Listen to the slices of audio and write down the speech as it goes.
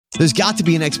There's got to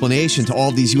be an explanation to all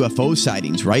of these UFO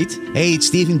sightings, right? Hey, it's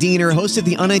Stephen Diener, host of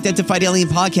the Unidentified Alien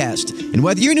Podcast. And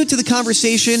whether you're new to the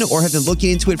conversation or have been looking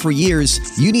into it for years,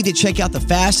 you need to check out the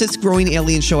fastest growing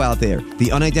alien show out there,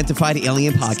 the Unidentified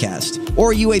Alien Podcast,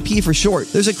 or UAP for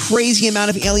short. There's a crazy amount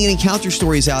of alien encounter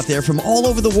stories out there from all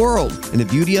over the world. And the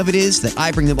beauty of it is that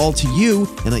I bring them all to you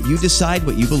and let you decide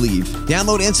what you believe.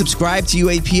 Download and subscribe to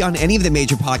UAP on any of the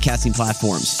major podcasting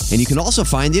platforms. And you can also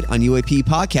find it on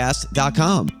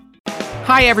UAPpodcast.com.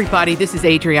 Hi, everybody. This is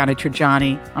Adriana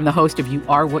Trajani. I'm the host of You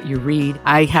Are What You Read.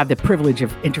 I have the privilege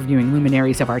of interviewing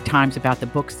luminaries of our times about the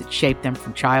books that shaped them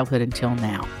from childhood until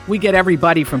now. We get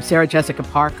everybody from Sarah Jessica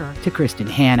Parker to Kristen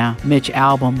Hanna, Mitch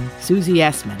Albom, Susie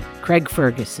Essman, Craig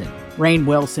Ferguson, Rainn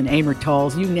Wilson, Amor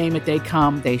Tolls, you name it, they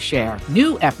come, they share.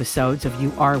 New episodes of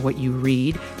You Are What You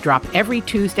Read drop every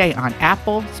Tuesday on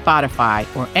Apple,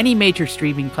 Spotify, or any major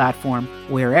streaming platform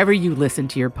wherever you listen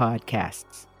to your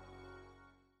podcasts.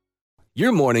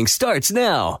 Your morning starts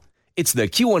now. It's the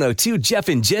Q102 Jeff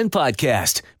and Jen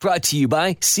podcast brought to you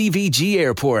by CVG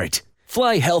Airport.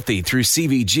 Fly healthy through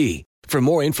CVG. For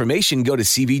more information, go to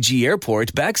CVG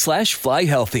Airport /fly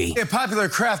healthy. A popular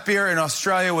craft beer in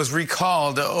Australia was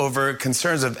recalled over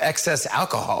concerns of excess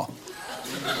alcohol.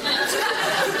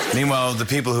 Meanwhile, the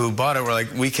people who bought it were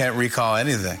like, we can't recall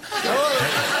anything.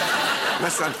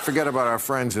 Let's not forget about our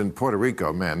friends in Puerto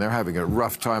Rico, man. They're having a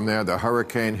rough time there. The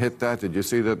hurricane hit that. Did you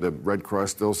see that? The Red Cross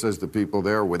still says the people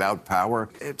there are without power.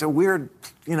 It's a weird,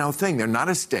 thing. They're not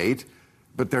a state,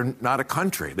 but they're not a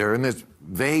country. They're in this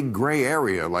vague gray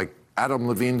area like Adam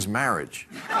Levine's marriage.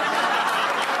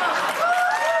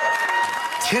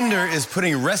 Tinder is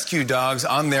putting rescue dogs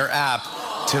on their app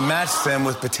to match them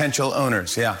with potential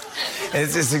owners, yeah.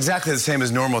 It's exactly the same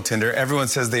as normal Tinder. Everyone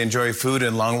says they enjoy food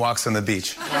and long walks on the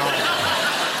beach.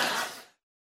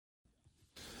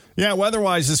 Yeah,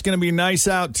 weather-wise, it's going to be nice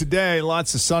out today.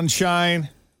 Lots of sunshine.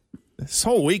 This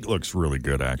whole week looks really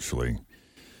good, actually.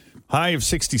 High of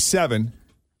 67.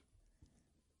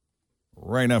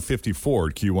 Right now, 54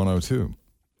 at Q102.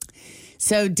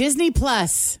 So Disney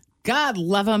Plus, God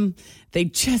love them. They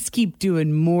just keep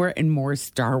doing more and more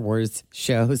Star Wars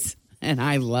shows, and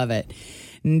I love it.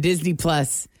 And Disney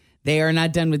Plus, they are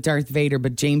not done with Darth Vader,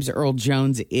 but James Earl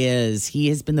Jones is. He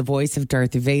has been the voice of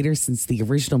Darth Vader since the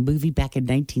original movie back in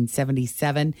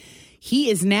 1977. He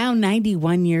is now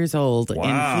 91 years old,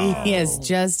 and he has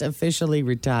just officially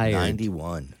retired.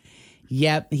 91.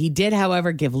 Yep. He did,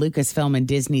 however, give Lucasfilm and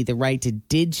Disney the right to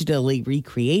digitally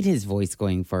recreate his voice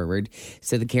going forward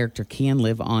so the character can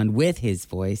live on with his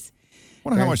voice. I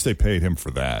wonder how much they paid him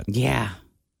for that. Yeah.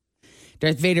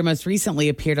 Darth Vader most recently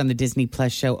appeared on the Disney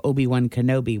Plus show Obi-Wan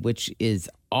Kenobi, which is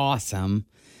awesome.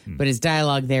 But his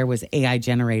dialogue there was AI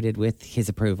generated with his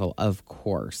approval, of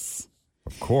course.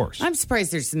 Of course. I'm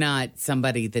surprised there's not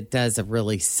somebody that does a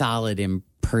really solid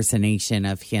impersonation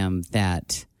of him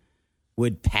that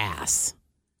would pass.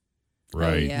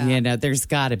 Right. Yeah. There's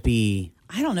got to be.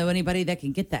 I don't know anybody that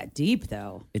can get that deep,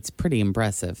 though. It's pretty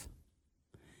impressive.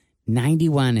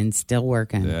 91 and still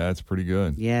working. Yeah, that's pretty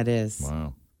good. Yeah, it is.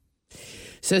 Wow.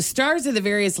 So stars of the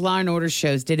various Law and Order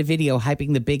shows did a video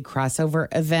hyping the big crossover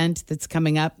event that's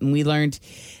coming up. And we learned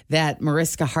that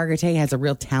Mariska Hargitay has a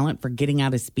real talent for getting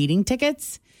out of speeding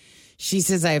tickets. She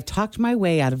says, I have talked my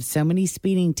way out of so many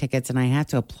speeding tickets, and I have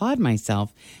to applaud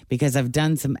myself because I've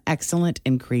done some excellent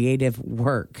and creative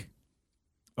work.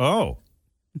 Oh.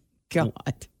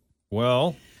 God.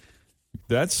 Well,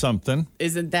 that's something.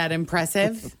 Isn't that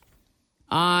impressive?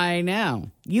 I know.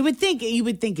 You would think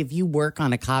if you work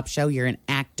on a cop show, you're an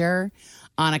actor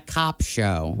on a cop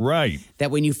show. Right.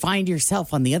 That when you find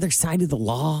yourself on the other side of the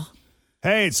law,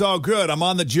 hey, it's all good. I'm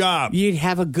on the job. You'd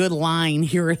have a good line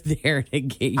here or there to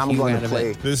get you out of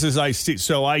it. This is Ice-T.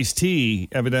 So Ice-T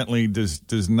evidently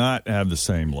does not have the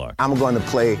same luck. I'm going to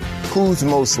play who's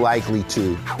most likely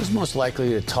to. Who's most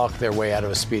likely to talk their way out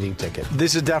of a speeding ticket?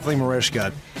 This is definitely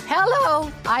Mariska. Hello.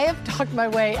 I have talked my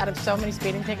way out of so many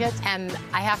speeding tickets, and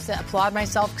I have to applaud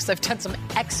myself because I've done some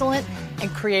excellent and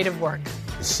creative work.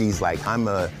 She's like, I'm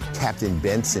a Captain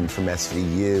Benson from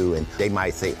SVU, and they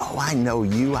might say, oh, I know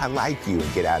you, I like you,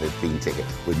 and get out of the speeding ticket.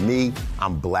 With me,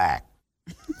 I'm black.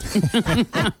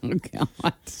 Oh,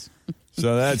 God.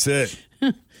 So that's it.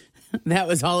 That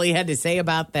was all he had to say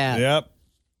about that. Yep.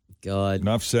 God.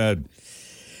 Enough said.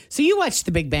 So you watched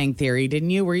The Big Bang Theory, didn't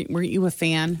you? Were you a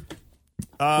fan?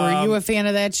 Were you a fan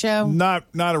of that show? Not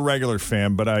a regular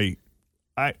fan, but I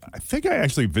think I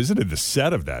actually visited the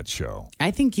set of that show. I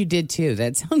think you did too.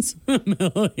 That sounds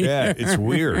familiar. Yeah, it's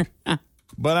weird.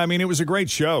 But, I mean, it was a great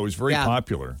show. It was very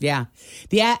popular. Yeah.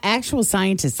 The actual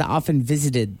scientists often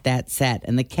visited that set,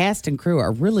 and the cast and crew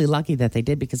are really lucky that they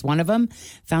did because one of them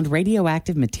found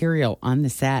radioactive material on the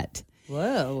set.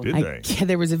 Whoa. Did they?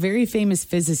 There was a very famous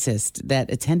physicist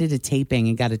that attended a taping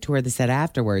and got a tour of the set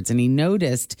afterwards, and he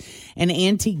noticed an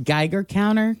antique Geiger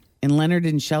counter in Leonard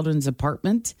and Sheldon's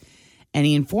apartment. And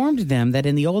he informed them that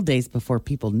in the old days, before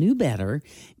people knew better,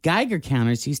 Geiger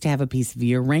counters used to have a piece of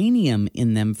uranium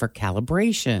in them for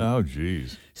calibration. Oh,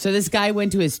 geez. So this guy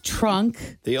went to his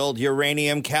trunk. The old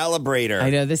uranium calibrator. I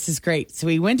know, this is great. So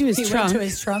he went to his trunk. He went to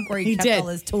his trunk where he kept did. all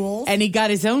his tools. And he got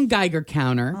his own Geiger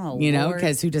counter, Oh, Lord.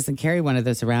 Because who doesn't carry one of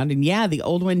those around? And yeah, the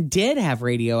old one did have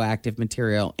radioactive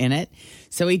material in it.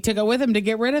 So he took it with him to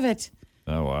get rid of it.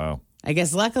 Oh, wow. I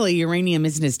guess luckily uranium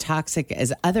isn't as toxic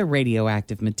as other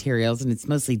radioactive materials, and it's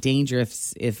mostly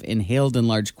dangerous if inhaled in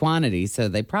large quantities. So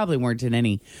they probably weren't in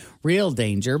any real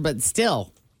danger, but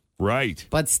still. Right.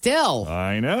 But still.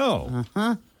 I know.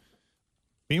 Uh-huh.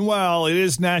 Meanwhile, it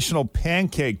is National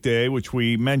Pancake Day, which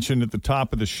we mentioned at the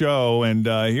top of the show. And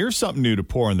here's something new to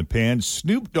pour in the pan.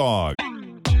 Snoop Dogg.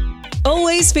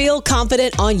 Always feel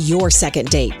confident on your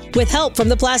second date. With help from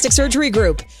the Plastic Surgery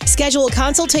Group. Schedule a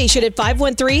consultation at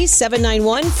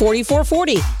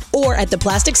 513-791-4440 or at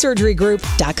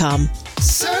theplasticsurgerygroup.com.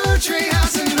 Surgery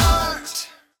has an art.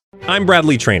 I'm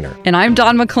Bradley Trainer. And I'm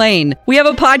Don McClain. We have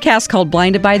a podcast called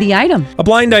Blinded by the Item. A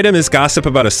blind item is gossip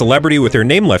about a celebrity with their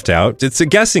name left out. It's a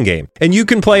guessing game, and you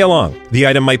can play along. The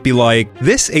item might be like,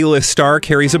 this A-list star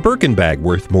carries a Birkin bag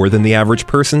worth more than the average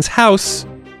person's house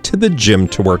to the gym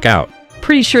to work out.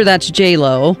 Pretty sure that's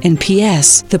J-Lo. And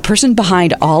P.S. the person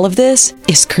behind all of this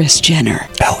is Kris Jenner,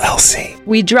 LLC.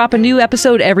 We drop a new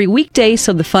episode every weekday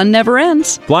so the fun never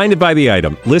ends. Blinded by the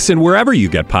Item. Listen wherever you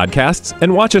get podcasts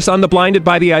and watch us on the Blinded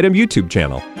by the Item YouTube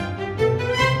channel.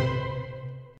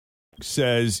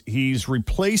 Says he's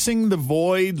replacing the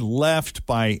void left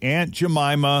by Aunt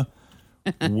Jemima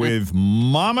with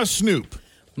Mama Snoop.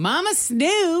 Mama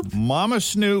Snoop. Mama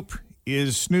Snoop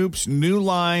is Snoop's new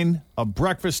line, a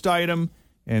breakfast item,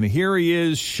 and here he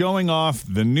is showing off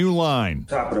the new line.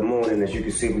 Top of the morning, as you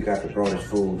can see, we got the broadest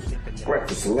foods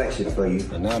breakfast selection for you.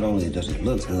 And not only does it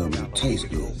look good, but it tastes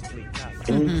good.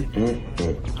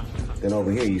 Then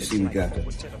over here, you see we got the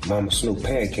Mama Snoop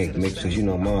pancake mix, because you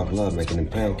know Mom love making them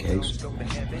pancakes.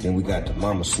 Then we got the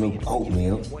Mama Snoop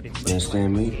oatmeal, you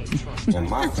understand me? And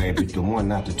my favorite, the one,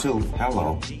 not the two,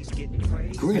 hello,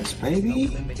 grits,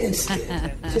 baby.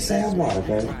 Instant. Just add water,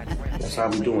 baby. That's how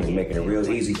we doing it, making it real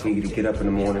easy for you to get up in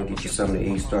the morning, get you something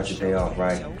to eat, start your day off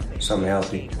right, something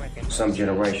healthy, some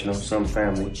generational, some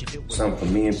family, some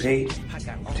from me and Pete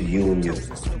to you and you.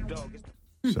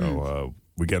 So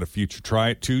we got a future Try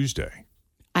It Tuesday.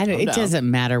 It doesn't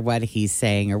matter what he's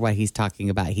saying or what he's talking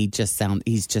about. He's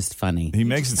just funny. He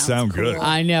makes it sound good.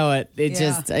 I know it.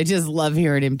 I just love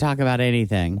hearing him talk about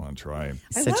anything. I want to try him.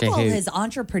 I love all his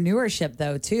entrepreneurship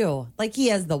though too. Like he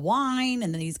has the wine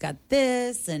and then he's got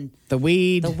this and the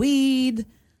weed.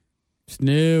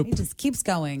 Snoop. He just keeps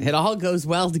going. It all goes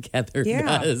well together,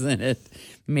 doesn't it?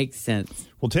 Makes sense.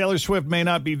 Well, Taylor Swift may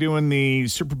not be doing the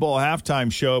Super Bowl halftime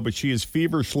show, but she is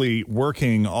feverishly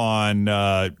working on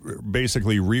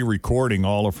basically re-recording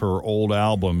all of her old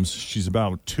albums. She's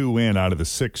about 2 in out of the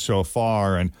 6 so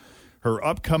far, and her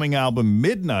upcoming album,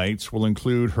 Midnights, will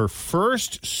include her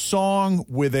first song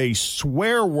with a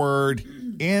swear word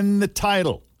in the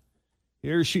title.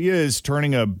 Here she is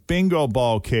turning a bingo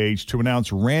ball cage to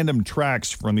announce random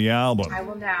tracks from the album. I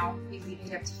will now be leaving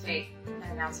it up to fate and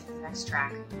announcing the next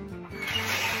track.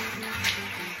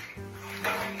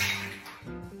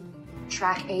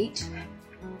 Track 8,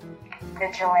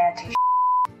 Vigilante.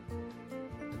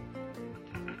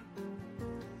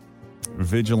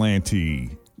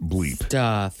 Vigilante bleep.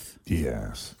 Stuff.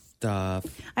 Yes. Stuff.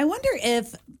 I wonder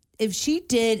if she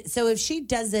did, so if she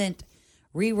doesn't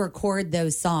re-record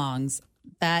those songs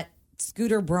that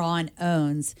Scooter Braun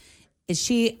owns, is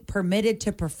she permitted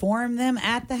to perform them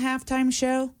at the halftime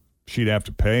show? She'd have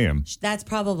to pay him. That's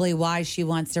probably why she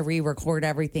wants to re-record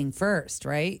everything first,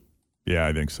 right? Yeah,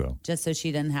 I think so. Just so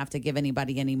she doesn't have to give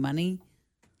anybody any money?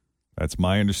 That's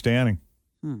my understanding.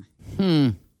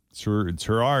 It's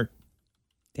her art.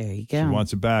 There you go. She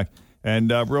wants it back.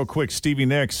 And real quick, Stevie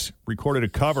Nicks recorded a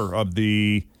cover of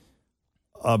a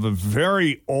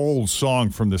very old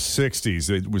song from the 60s.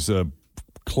 It was a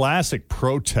classic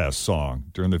protest song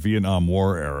during the Vietnam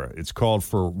War era. It's called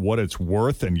For What It's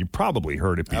Worth, and you probably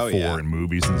heard it before in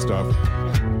movies and stuff.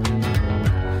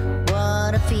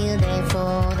 What a field day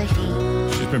for the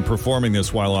heat. She's been performing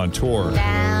this while on tour.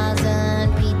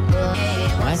 1,000 people. Hey,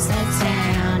 what's that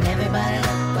sound? Everybody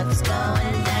look what's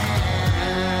going down.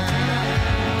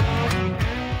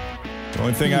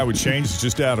 Only thing I would change is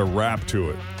just add a rap to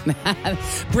it.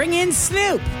 Bring in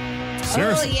Snoop.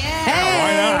 Seriously? Oh, yeah. Hey.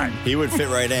 Why not? He would fit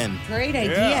right in. Great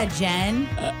idea, Jen.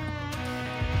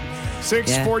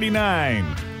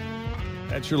 6:49.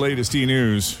 That's your latest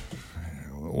E-News.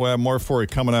 We'll have more for you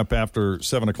coming up after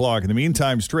 7 o'clock. In the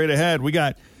meantime, straight ahead, we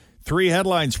got 3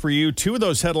 headlines for you. 2 of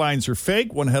those headlines are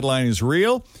fake. 1 headline is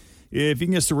real. If you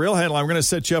can guess the real headline, we're going to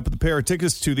set you up with a pair of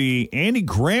tickets to the Andy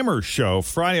Grammer Show,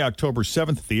 Friday, October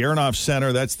 7th at the Aronoff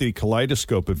Center. That's the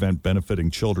Kaleidoscope event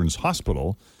benefiting Children's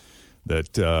Hospital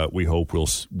that we hope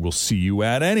we'll see you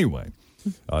at anyway.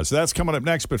 So that's coming up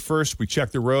next. But first, we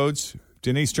check the roads.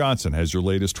 Denise Johnson has your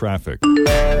latest traffic.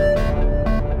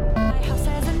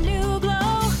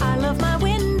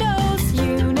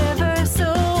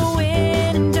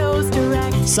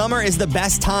 Summer is the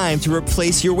best time to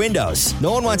replace your windows.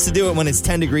 No one wants to do it when it's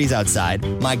 10 degrees outside.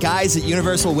 My guys at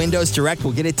Universal Windows Direct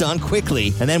will get it done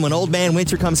quickly. And then when Old Man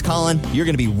Winter comes calling, you're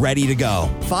going to be ready to go.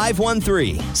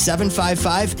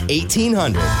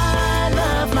 513-755-1800. I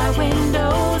love my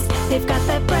windows. They've got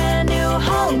that brand new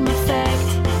home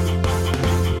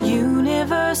effect.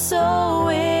 Universal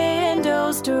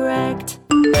Windows Direct.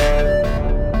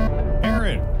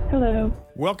 Aaron. Hello.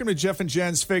 Welcome to Jeff and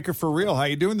Jen's Faker for Real. How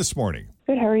you doing this morning?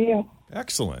 Good, how are you?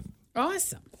 Excellent.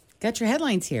 Awesome. Got your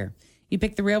headlines here. You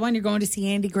picked the real one. You're going to see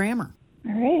Andy Grammer.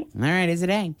 All right. All right. Is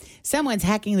it A? Someone's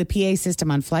hacking the PA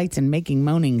system on flights and making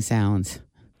moaning sounds.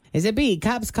 Is it B?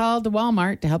 Cops called to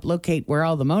Walmart to help locate where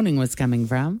all the moaning was coming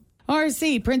from. Or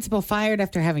C? Principal fired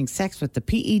after having sex with the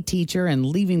PE teacher and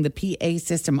leaving the PA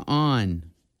system on.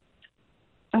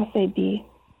 I'll say B.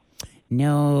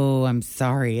 No, I'm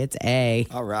sorry. It's A.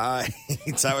 All right.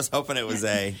 I was hoping it was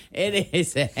A. It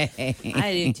is A.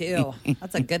 I do too.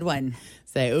 That's a good one.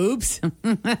 Say oops.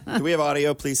 Do we have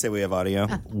audio? Please say we have audio.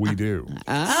 We do.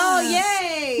 Oh,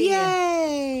 yay.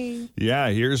 Yay. Yeah,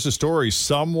 here's the story.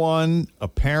 Someone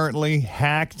apparently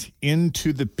hacked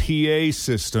into the PA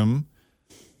system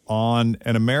on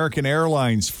an American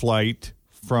Airlines flight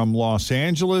from Los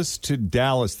Angeles to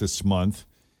Dallas this month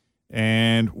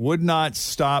and would not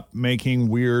stop making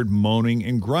weird moaning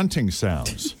and grunting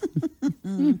sounds. I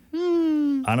don't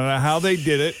know how they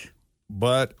did it,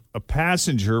 but a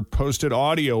passenger posted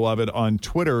audio of it on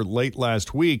Twitter late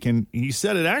last week, and he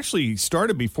said it actually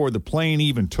started before the plane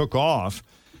even took off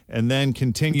and then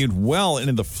continued well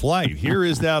into the flight. Here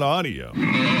is that audio.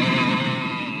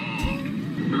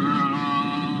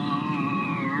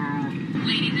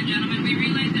 Ladies and gentlemen, we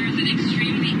realize there is an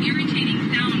extremely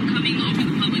irritating sound coming over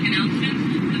the public announcements.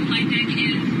 The flight deck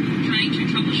is trying to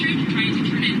troubleshoot, trying to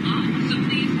turn it off, so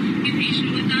please be patient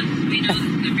with us. We know this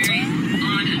is a very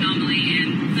odd anomaly,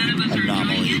 and none of us are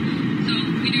enjoying it, so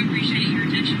we do appreciate your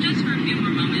attention just for a few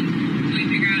more moments so we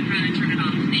figure out how to turn it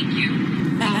off. Thank you.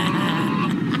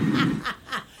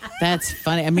 That's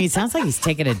funny. I mean, it sounds like he's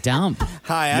taking a dump.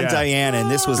 Hi, I'm Diane,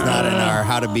 and this was not in our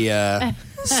How to Be a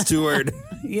Steward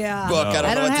Yeah. book. I don't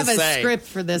know don't what have to a say. script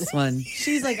for this one.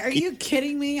 She's like, are you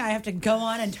kidding me? I have to go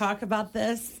on and talk about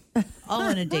this all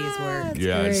in a day's work.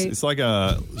 Yeah, it's like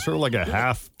a sort of like a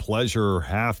half pleasure,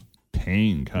 half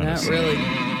pain kind of Not thing. really.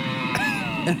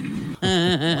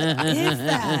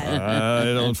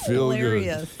 I don't feel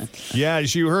good. Yeah,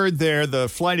 as you heard there, the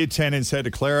flight attendants had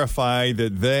to clarify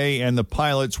that they and the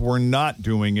pilots were not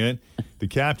doing it. The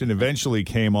captain eventually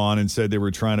came on and said they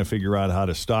were trying to figure out how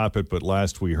to stop it, but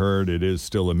last we heard, it is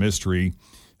still a mystery.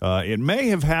 It may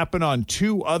have happened on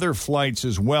 2 other flights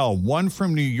as well, one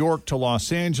from New York to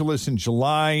Los Angeles in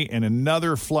July and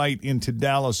another flight into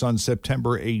Dallas on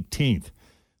September 18th.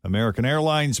 American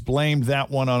Airlines blamed that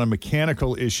one on a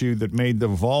mechanical issue that made the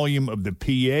volume of the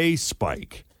PA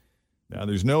spike. Now,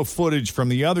 there's no footage from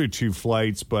the other 2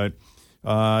 flights, but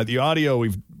the audio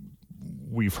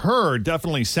we've heard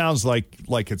definitely sounds like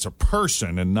it's a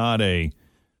person and not a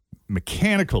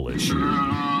mechanical issue.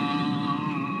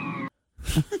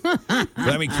 But,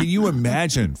 I mean, can you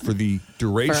imagine for the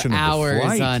duration For of the hours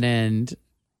flight on end.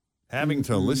 having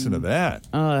to listen to that?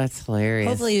 Oh, that's hilarious.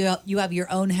 Hopefully you have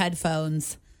your own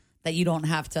headphones that you don't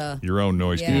have to. Your own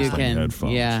noise canceling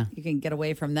headphones. Yeah. You can get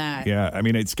away from that. Yeah, I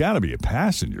mean, it's got to be a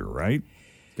passenger, right?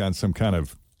 Got some kind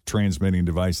of transmitting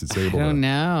device that's able I to. don't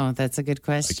know. That's a good I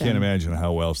question. can't imagine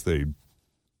how else they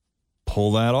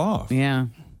pull that off. Yeah.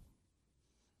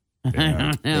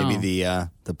 Yeah. Maybe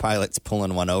the pilot's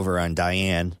pulling one over on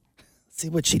Diane. See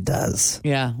what she does.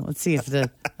 Yeah. Let's see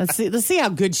let's see how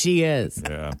good she is.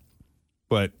 Yeah.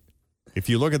 But if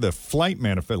you look at the flight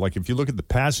manifest, like if you look at the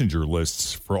passenger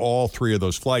lists for all 3 of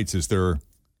those flights, is there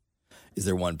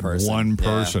one person? One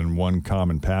person, one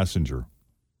common passenger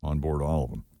on board all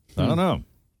of them. I don't know.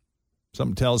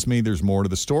 Something tells me there's more to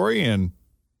the story, and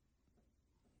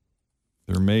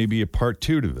There may be a part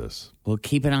 2 to this. We'll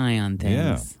keep an eye on things.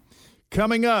 Yeah.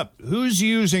 Coming up, who's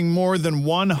using more than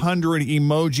 100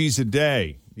 emojis a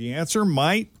day? The answer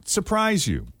might surprise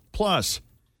you. Plus,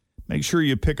 make sure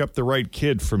you pick up the right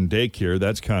kid from daycare.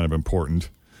 That's kind of important.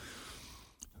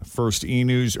 First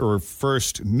news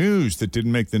that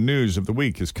didn't make the news of the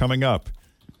week is coming up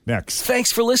next.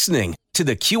 Thanks for listening to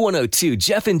the Q102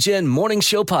 Jeff and Jen Morning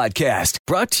Show podcast,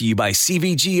 brought to you by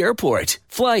CVG Airport.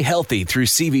 Fly healthy through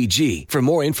CVG. For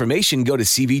more information, go to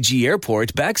CVG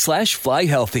Airport /fly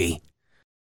healthy.